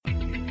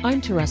I'm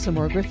Teresa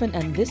Moore Griffin,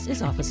 and this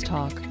is Office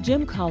Talk.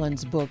 Jim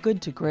Collins' book,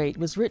 Good to Great,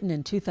 was written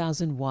in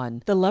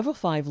 2001. The Level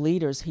 5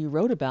 leaders he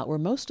wrote about were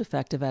most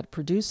effective at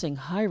producing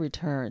high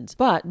returns.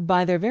 But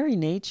by their very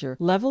nature,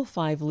 Level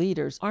 5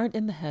 leaders aren't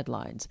in the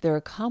headlines. Their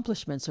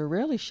accomplishments are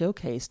rarely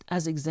showcased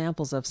as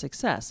examples of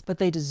success, but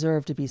they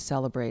deserve to be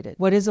celebrated.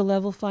 What is a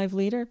Level 5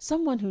 leader?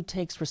 Someone who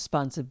takes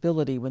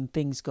responsibility when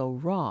things go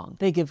wrong.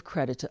 They give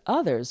credit to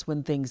others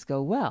when things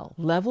go well.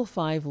 Level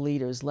 5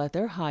 leaders let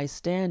their high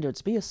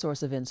standards be a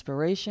source of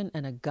inspiration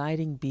and a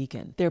guiding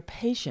beacon. They're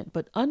patient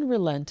but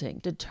unrelenting,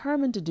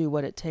 determined to do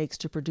what it takes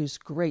to produce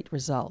great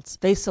results.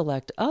 They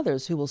select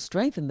others who will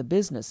strengthen the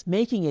business,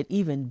 making it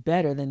even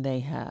better than they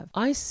have.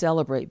 I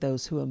celebrate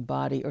those who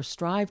embody or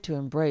strive to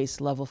embrace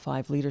Level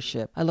 5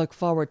 leadership. I look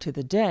forward to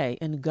the day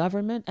in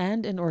government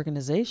and in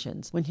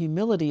organizations when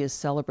humility is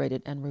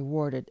celebrated and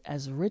rewarded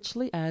as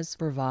richly as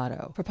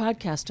bravado. For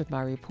podcast of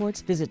my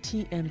reports, visit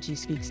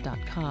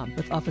tmgspeaks.com.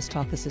 With Office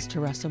Talk, this is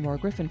Teresa Moore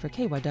Griffin for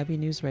KYW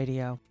News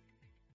Radio.